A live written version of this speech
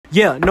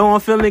Yeah, no, I'm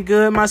feeling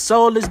good. My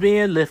soul is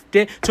being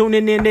lifted.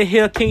 Tuning in to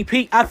hear King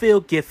P, I feel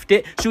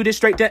gifted. Shoot it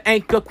straight to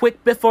anchor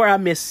quick before I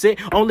miss it.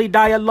 Only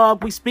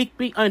dialogue we speak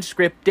be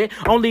unscripted.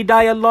 Only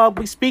dialogue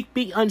we speak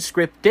be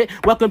unscripted.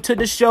 Welcome to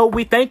the show.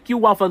 We thank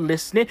you all for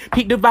listening.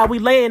 Peak the vibe we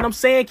laying. I'm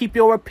saying keep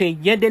your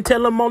opinion. Then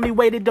tell them only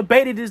way to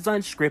debate it is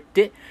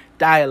unscripted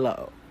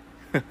dialogue.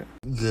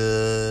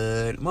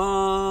 Good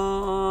morning.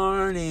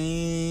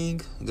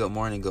 Good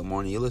morning.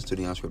 You listen to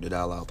the Unscripted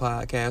Dialogue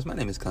Podcast. My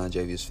name is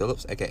Conjavius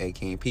Phillips, aka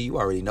King P. You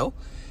already know.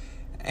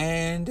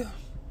 And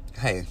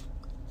hey,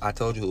 I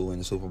told you who would win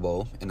the Super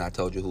Bowl, and I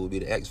told you who would be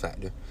the X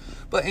Factor.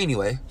 But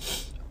anyway,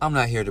 I'm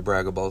not here to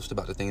brag or boast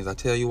about the things I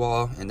tell you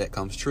all, and that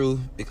comes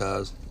true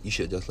because you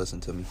should just listen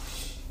to me.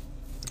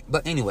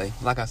 But anyway,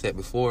 like I said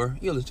before,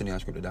 you're listening to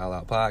the Unscripted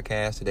Dialogue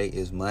Podcast. Today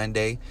is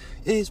Monday.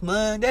 It's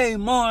Monday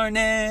morning.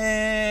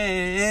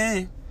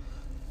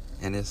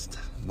 And it's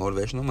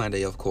Motivational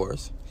Monday, of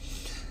course.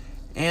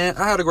 And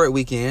I had a great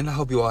weekend. I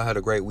hope you all had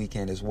a great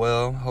weekend as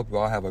well. I hope you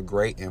all have a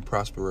great and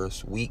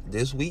prosperous week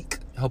this week.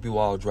 I hope you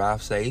all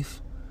drive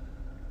safe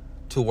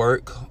to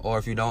work. Or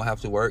if you don't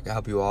have to work, I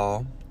hope you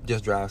all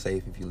just drive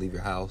safe if you leave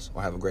your house.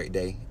 Or have a great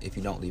day if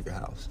you don't leave your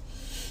house.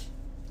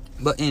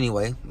 But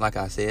anyway, like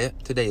I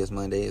said, today is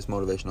Monday. It's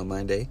Motivational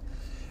Monday.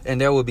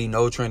 And there will be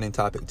no trending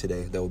topic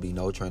today.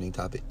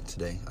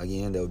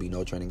 Again, there will be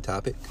no trending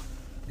topic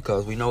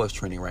because we know what's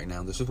trending right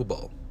now, the Super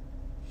Bowl.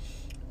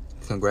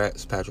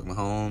 Congrats, Patrick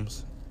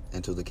Mahomes,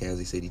 and to the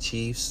Kansas City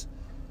Chiefs.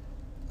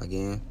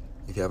 Again,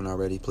 if you haven't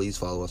already, please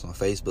follow us on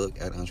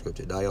Facebook at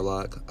Unscripted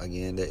Dialogue.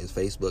 Again, that is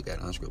Facebook at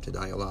Unscripted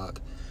Dialogue.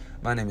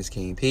 My name is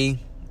King P,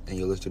 and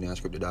you're listening to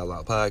the Unscripted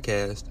Dialogue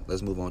Podcast.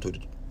 Let's move on to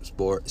the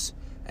sports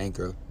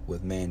anchor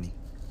with Manny.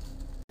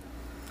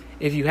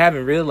 If you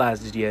haven't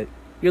realized it yet,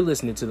 you're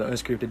listening to the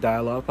Unscripted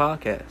Dialogue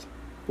Podcast.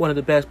 One of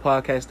the best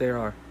podcasts there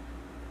are.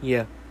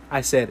 Yeah,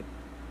 I said it.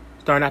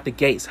 Starting out the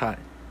gates hot.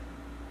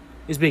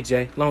 It's Big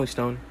J, Lonely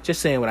Stone,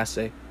 just saying what I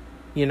say.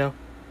 You know,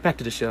 back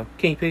to the show.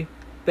 King P,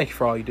 thank you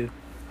for all you do.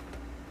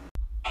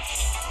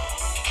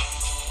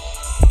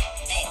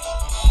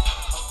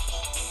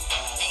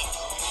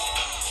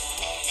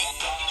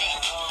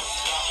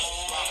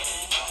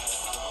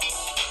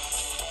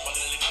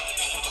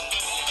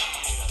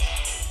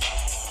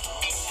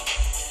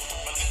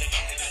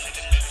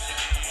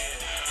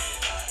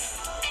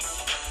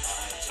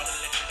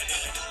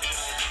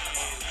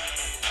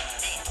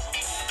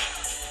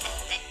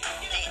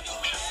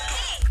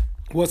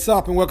 What's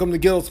up, and welcome to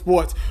Guild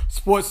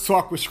Sports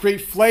Talk with straight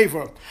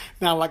flavor.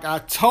 Now, like I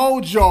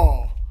told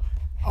y'all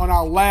on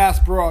our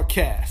last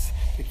broadcast,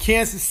 the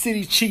Kansas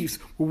City Chiefs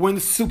will win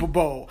the Super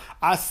Bowl.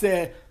 I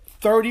said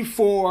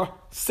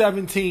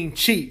 34-17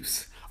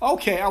 Chiefs.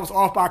 Okay, I was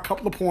off by a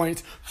couple of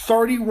points.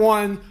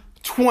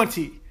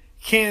 31-20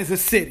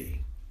 Kansas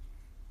City.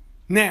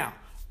 Now,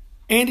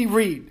 Andy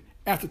Reid,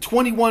 after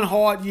 21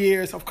 hard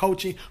years of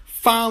coaching,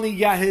 finally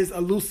got his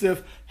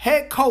elusive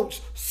head coach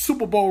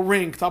Super Bowl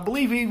ring. Because I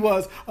believe he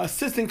was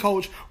assistant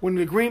coach when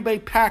the Green Bay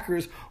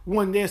Packers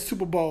won their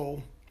Super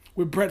Bowl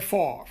with Brett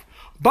Favre.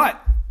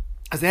 But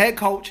as a head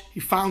coach, he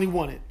finally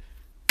won it.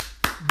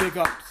 Big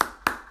ups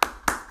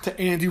to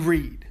Andy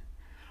Reid.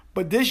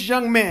 But this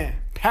young man,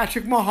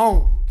 Patrick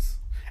Mahomes,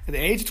 at the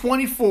age of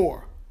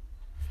 24,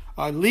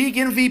 a league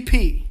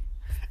MVP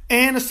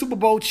and a Super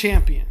Bowl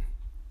champion,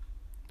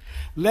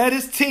 led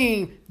his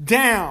team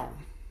down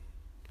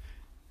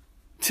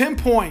 10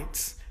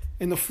 points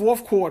in the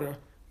fourth quarter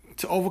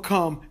to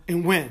overcome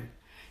and win.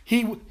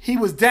 He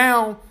was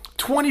down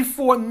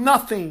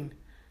 24-0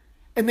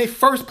 in their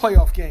first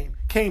playoff game,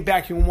 came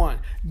back and won.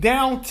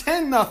 Down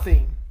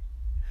 10-0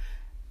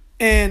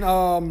 in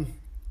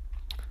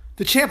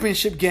the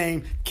championship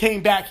game,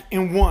 came back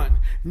and won.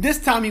 This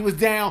time he was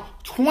down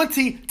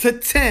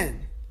 20-10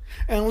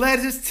 and led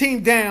his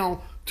team down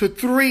to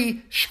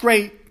 3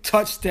 straight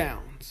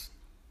touchdowns.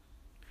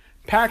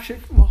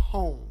 Patrick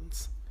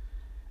Mahomes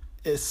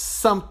is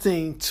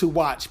something to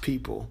watch,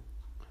 people.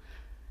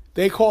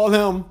 They call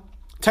him,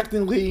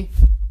 technically,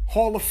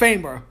 Hall of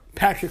Famer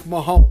Patrick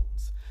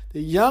Mahomes. The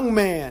young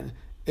man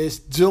is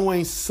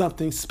doing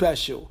something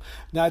special.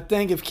 Now, I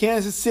think if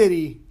Kansas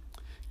City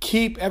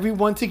keep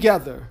everyone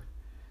together,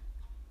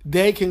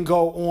 they can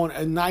go on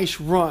a nice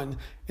run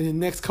in the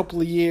next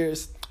couple of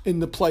years in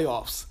the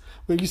playoffs.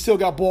 But you still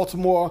got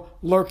Baltimore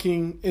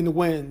lurking in the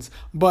wins.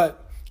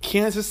 But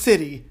Kansas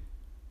City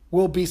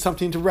will be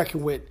something to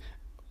reckon with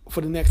for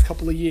the next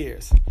couple of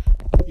years.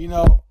 You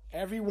know,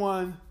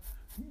 everyone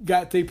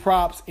got their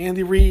props.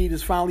 Andy Reid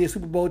is finally a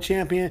Super Bowl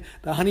champion.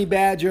 The Honey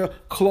Badger,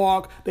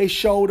 Clark, they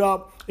showed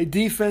up. A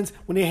defense,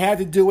 when they had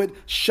to do it,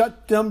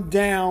 shut them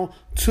down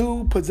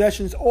 2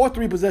 possessions or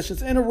 3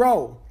 possessions in a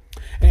row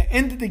and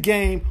ended the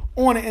game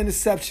on an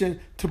interception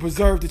to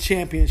preserve the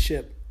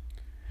championship.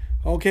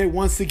 Okay,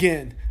 once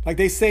again, like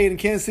they say in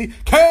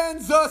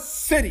Kansas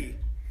City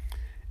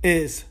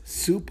is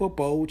Super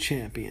Bowl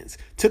champions.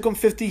 Took them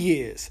 50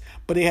 years,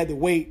 but they had to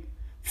wait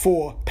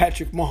for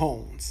Patrick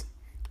Mahomes.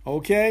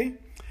 Okay?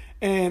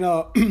 And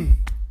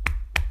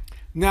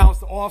now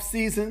it's the off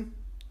season.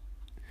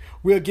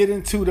 We'll get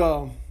into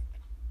the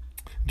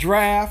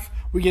draft,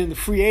 we get into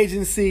free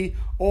agency,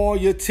 all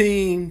your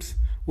teams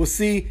will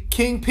see.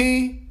 King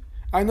P,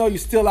 I know you're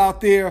still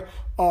out there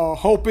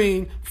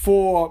hoping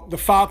for the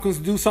Falcons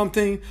to do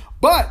something,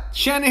 but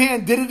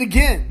Shanahan did it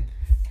again.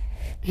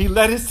 He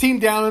let his team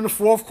down in the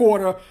fourth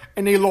quarter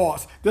and they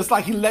lost. Just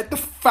like he let the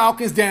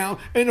Falcons down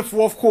in the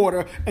fourth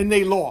quarter and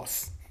they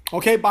lost.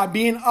 Okay, by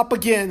being up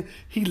again,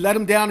 he let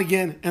them down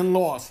again and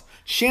lost.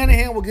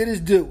 Shanahan will get his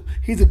due.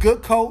 He's a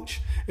good coach.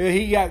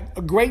 He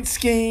got great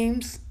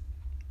schemes,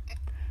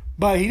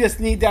 but he just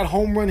needs that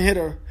home run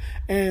hitter.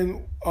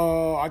 And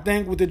I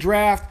think with the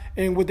draft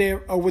and with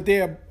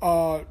their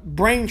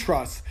brain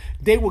trust,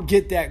 they will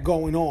get that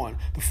going on.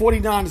 The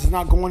 49ers is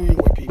not going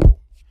anywhere, people.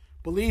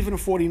 Believe in the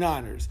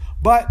 49ers.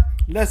 But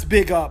let's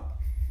big up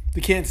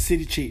the Kansas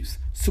City Chiefs,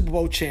 Super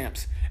Bowl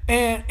champs.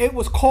 And it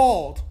was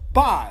called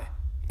by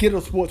Get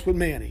Up Sports with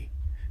Manny.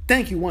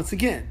 Thank you once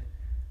again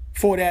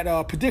for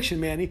that prediction,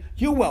 Manny.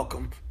 You're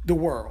welcome, the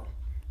world.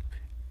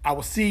 I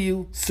will see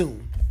you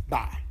soon.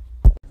 Bye.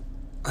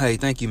 Hey,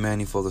 thank you,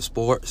 Manny, for the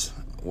sports.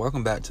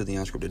 Welcome back to the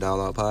Unscripted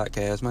Dialogue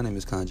Podcast. My name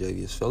is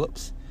Conjavius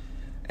Phillips,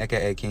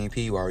 a.k.a. King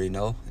P, you already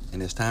know.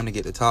 And it's time to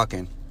get to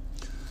talking.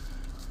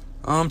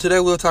 Today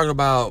we'll talk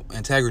about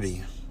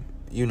integrity.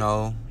 You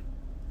know,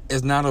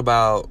 it's not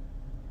about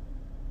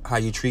how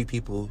you treat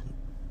people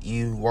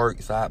you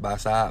work side by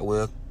side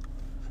with.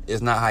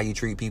 It's not how you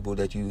treat people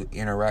that you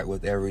interact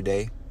with every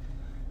day.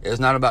 It's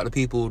not about the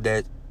people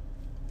that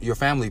your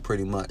family,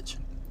 pretty much.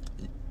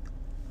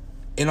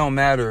 It don't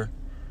matter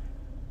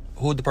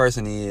who the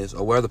person is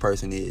or where the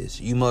person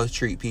is. You must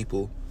treat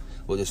people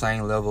with the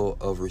same level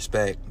of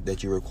respect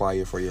that you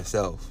require for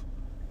yourself,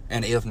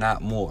 and if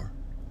not more.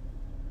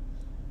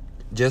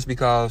 Just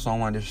because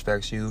someone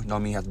disrespects you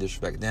don't mean you have to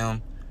disrespect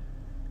them,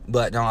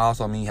 but don't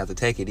also mean you have to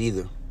take it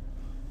either.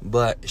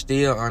 But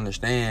still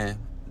understand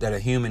that a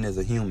human is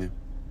a human.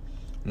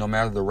 No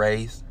matter the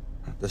race,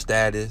 the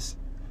status,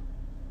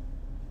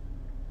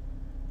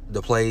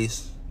 the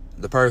place,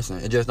 the person,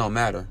 it just don't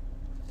matter.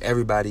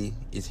 Everybody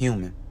is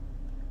human.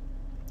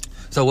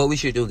 So what we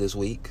should do this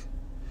week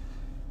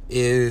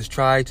is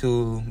try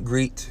to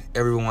greet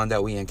everyone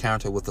that we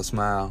encounter with a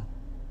smile,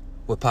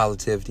 with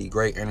positivity,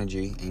 great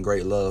energy, and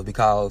great love.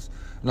 Because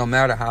no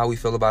matter how we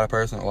feel about a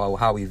person or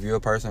how we view a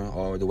person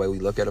or the way we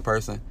look at a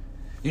person,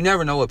 you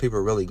never know what people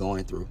are really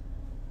going through.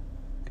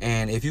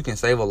 And if you can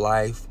save a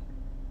life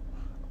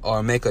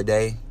or make a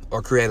day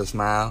or create a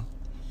smile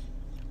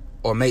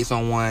or make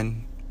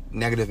someone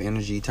negative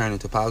energy turn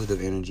into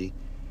positive energy,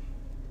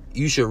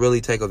 you should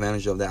really take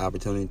advantage of that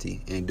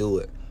opportunity and do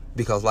it.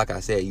 Because like I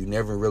said, you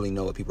never really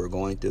know what people are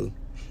going through,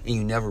 and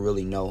you never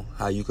really know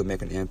how you can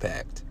make an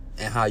impact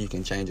and how you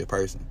can change a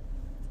person.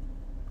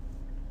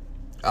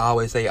 I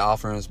always say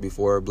offerings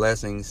before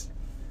blessings,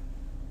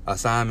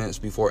 assignments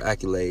before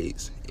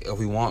accolades. If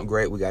we want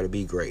great, we got to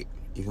be great.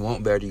 If you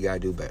want better, you got to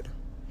do better.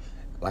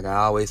 Like I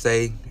always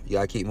say, you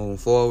got to keep moving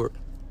forward,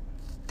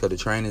 because the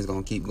train is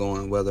going to keep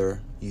going.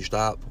 Whether you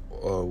stop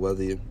or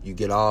whether you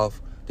get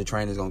off, the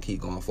train is going to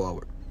keep going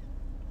forward.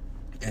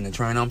 And the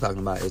train I'm talking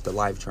about is the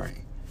life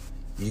train.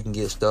 You can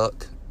get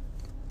stuck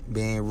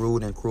being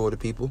rude and cruel to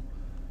people,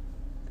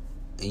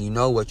 and you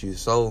know what you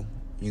sow,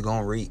 you're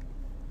going to reap.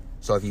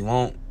 So if you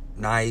want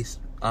nice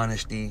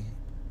honesty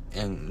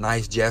and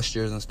nice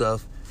gestures and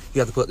stuff, you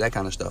have to put that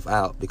kind of stuff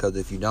out. Because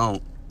if you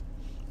don't,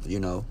 you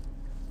know,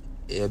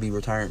 it'll be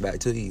returned back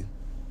to you.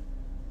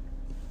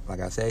 Like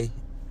I say,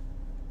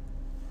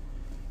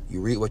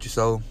 you reap what you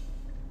sow.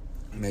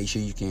 Make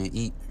sure you can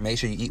eat. Make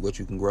sure you eat what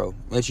you can grow.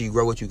 Make sure you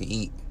grow what you can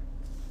eat.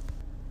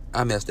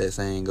 I messed that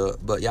saying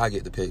up, but y'all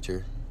get the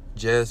picture.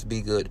 Just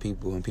be good to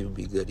people and people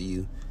be good to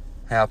you.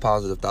 Have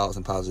positive thoughts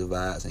and positive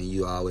vibes, and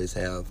you always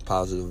have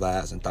positive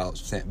vibes and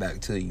thoughts sent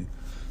back to you.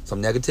 Some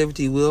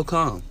negativity will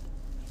come,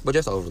 but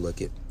just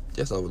overlook it.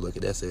 Just overlook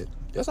it. That's it.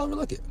 Just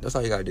overlook it. That's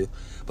all you gotta do.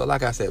 But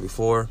like I said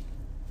before,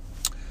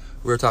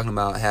 we were talking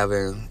about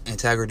having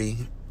integrity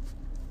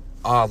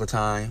all the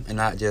time, and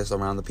not just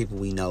around the people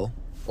we know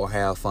or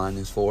have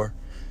fondness for.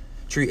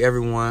 Treat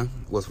everyone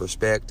with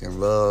respect and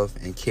love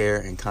and care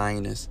and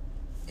kindness,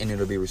 and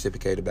it'll be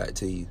reciprocated back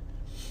to you.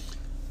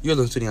 You're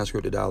listening to the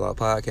Unscripted Dialogue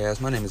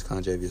Podcast. My name is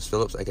Conjavius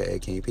Phillips, a.k.a.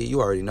 King P. You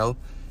already know.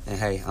 And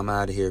hey, I'm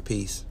out of here.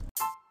 Peace.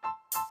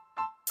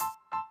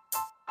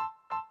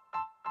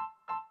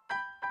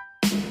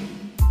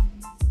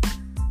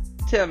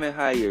 Tell me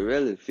how you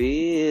really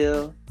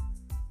feel.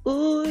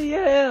 Ooh,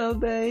 yeah,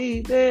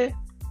 baby.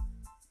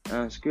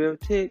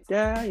 Unscripted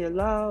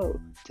dialogue.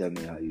 Tell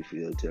me how you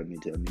feel. Tell me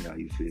how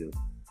you feel.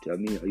 Tell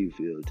me how you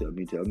feel. Tell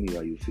me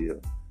how you feel.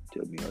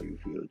 Tell me how you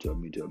feel. Tell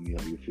me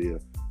how you feel.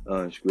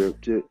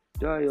 Unscripted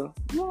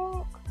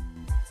dialogue.